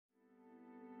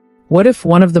What if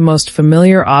one of the most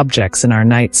familiar objects in our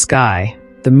night sky,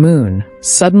 the moon,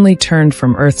 suddenly turned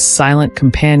from Earth's silent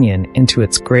companion into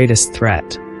its greatest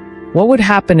threat? What would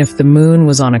happen if the moon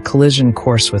was on a collision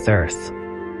course with Earth?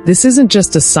 This isn't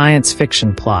just a science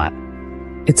fiction plot.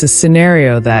 It's a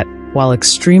scenario that, while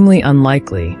extremely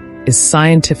unlikely, is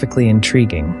scientifically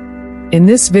intriguing. In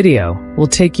this video, we'll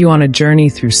take you on a journey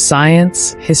through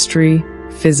science, history,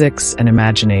 physics, and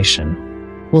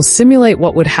imagination. We'll simulate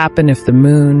what would happen if the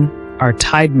moon, our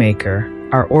tide maker,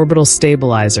 our orbital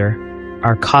stabilizer,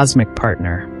 our cosmic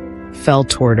partner, fell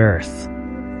toward Earth.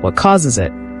 What causes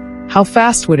it? How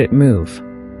fast would it move?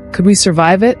 Could we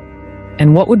survive it?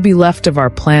 And what would be left of our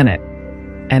planet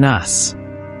and us?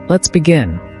 Let's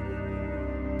begin.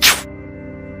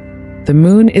 The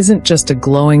moon isn't just a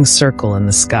glowing circle in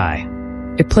the sky.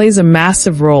 It plays a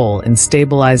massive role in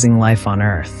stabilizing life on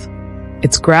Earth.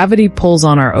 Its gravity pulls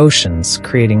on our oceans,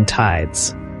 creating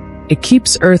tides. It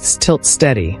keeps Earth's tilt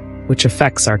steady, which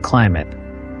affects our climate.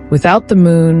 Without the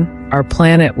moon, our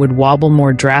planet would wobble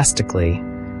more drastically,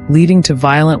 leading to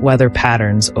violent weather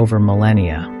patterns over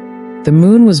millennia. The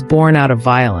moon was born out of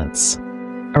violence.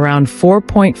 Around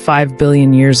 4.5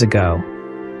 billion years ago,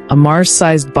 a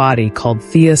Mars-sized body called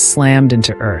Theia slammed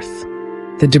into Earth.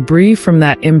 The debris from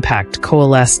that impact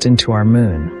coalesced into our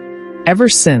moon. Ever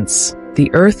since, the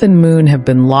Earth and moon have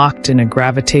been locked in a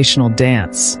gravitational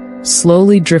dance,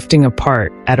 slowly drifting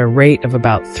apart at a rate of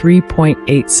about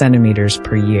 3.8 centimeters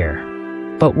per year.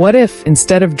 But what if,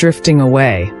 instead of drifting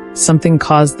away, something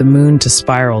caused the moon to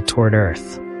spiral toward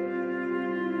Earth?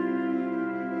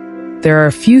 There are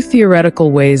a few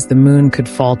theoretical ways the moon could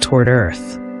fall toward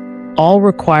Earth, all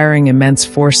requiring immense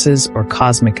forces or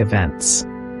cosmic events.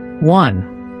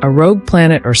 1. A rogue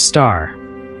planet or star.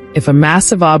 If a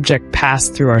massive object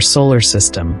passed through our solar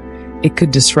system, it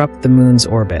could disrupt the moon's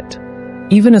orbit.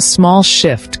 Even a small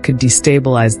shift could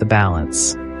destabilize the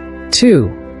balance.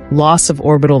 2. Loss of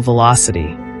orbital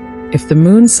velocity. If the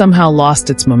moon somehow lost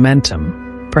its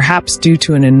momentum, perhaps due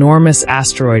to an enormous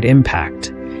asteroid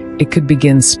impact, it could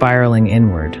begin spiraling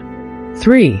inward.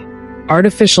 3.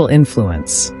 Artificial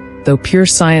influence. Though pure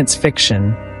science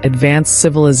fiction, advanced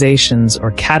civilizations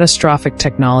or catastrophic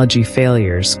technology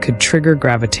failures could trigger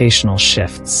gravitational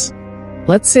shifts.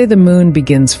 Let's say the moon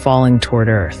begins falling toward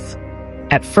Earth.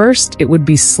 At first, it would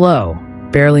be slow,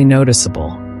 barely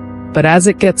noticeable. But as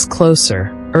it gets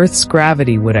closer, Earth's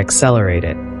gravity would accelerate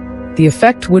it. The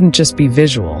effect wouldn't just be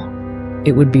visual,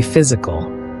 it would be physical.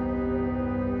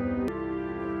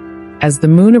 As the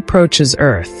moon approaches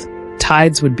Earth,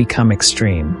 tides would become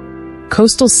extreme.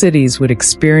 Coastal cities would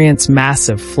experience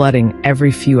massive flooding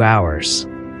every few hours.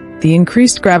 The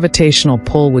increased gravitational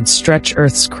pull would stretch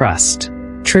Earth's crust,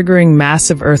 triggering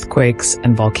massive earthquakes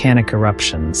and volcanic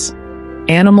eruptions.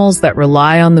 Animals that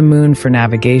rely on the moon for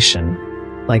navigation,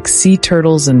 like sea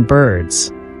turtles and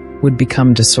birds, would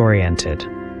become disoriented.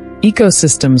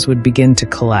 Ecosystems would begin to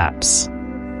collapse.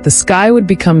 The sky would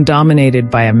become dominated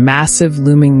by a massive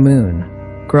looming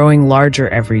moon, growing larger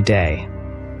every day.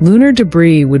 Lunar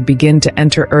debris would begin to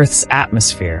enter Earth's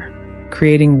atmosphere,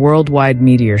 creating worldwide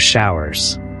meteor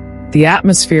showers. The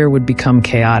atmosphere would become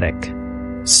chaotic.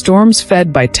 Storms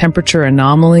fed by temperature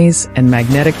anomalies and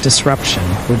magnetic disruption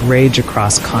would rage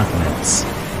across continents.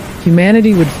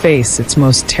 Humanity would face its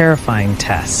most terrifying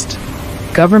test.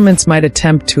 Governments might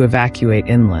attempt to evacuate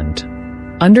inland.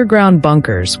 Underground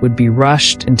bunkers would be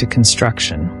rushed into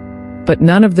construction. But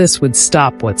none of this would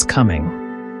stop what's coming.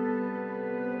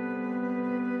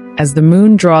 As the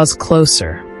moon draws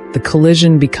closer, the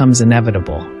collision becomes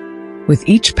inevitable. With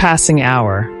each passing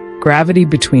hour, gravity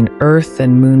between Earth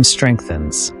and moon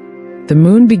strengthens. The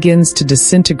moon begins to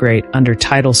disintegrate under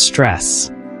tidal stress,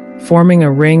 forming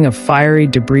a ring of fiery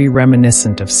debris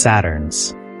reminiscent of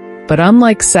Saturn's. But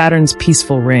unlike Saturn's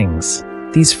peaceful rings,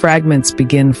 these fragments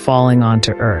begin falling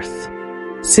onto Earth.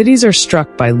 Cities are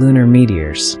struck by lunar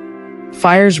meteors.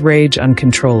 Fires rage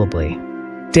uncontrollably.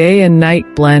 Day and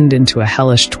night blend into a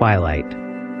hellish twilight.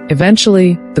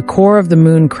 Eventually, the core of the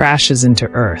moon crashes into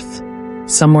Earth,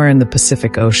 somewhere in the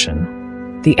Pacific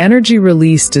Ocean. The energy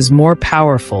released is more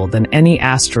powerful than any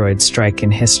asteroid strike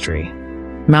in history.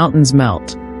 Mountains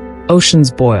melt.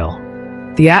 Oceans boil.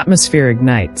 The atmosphere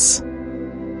ignites.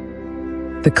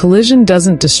 The collision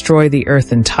doesn't destroy the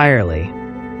Earth entirely,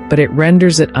 but it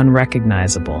renders it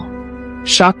unrecognizable.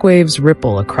 Shockwaves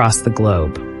ripple across the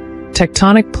globe.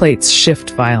 Tectonic plates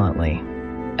shift violently.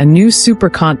 A new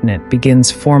supercontinent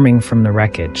begins forming from the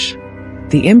wreckage.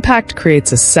 The impact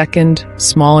creates a second,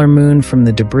 smaller moon from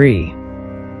the debris,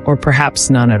 or perhaps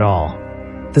none at all.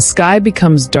 The sky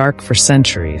becomes dark for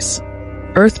centuries.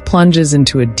 Earth plunges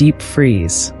into a deep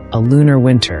freeze, a lunar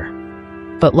winter.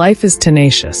 But life is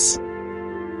tenacious.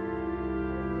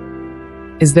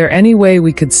 Is there any way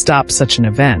we could stop such an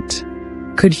event?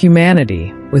 Could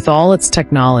humanity, with all its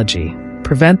technology,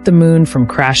 prevent the moon from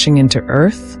crashing into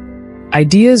Earth?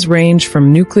 Ideas range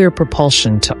from nuclear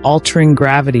propulsion to altering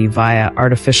gravity via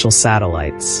artificial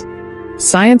satellites.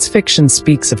 Science fiction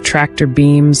speaks of tractor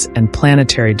beams and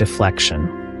planetary deflection.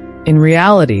 In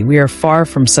reality, we are far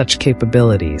from such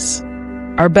capabilities.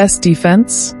 Our best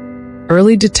defense?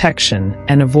 Early detection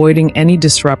and avoiding any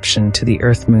disruption to the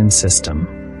Earth-Moon system.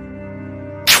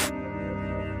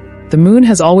 The moon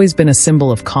has always been a symbol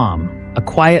of calm, a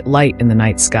quiet light in the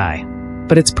night sky.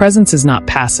 But its presence is not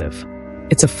passive.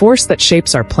 It's a force that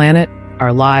shapes our planet,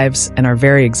 our lives, and our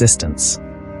very existence.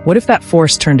 What if that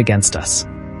force turned against us?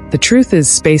 The truth is,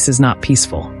 space is not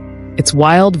peaceful. It's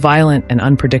wild, violent, and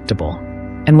unpredictable.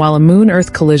 And while a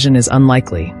moon-Earth collision is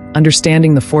unlikely,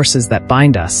 understanding the forces that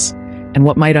bind us, and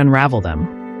what might unravel them,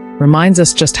 reminds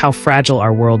us just how fragile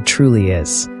our world truly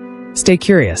is. Stay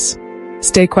curious.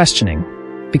 Stay questioning.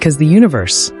 Because the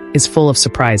universe is full of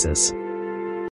surprises.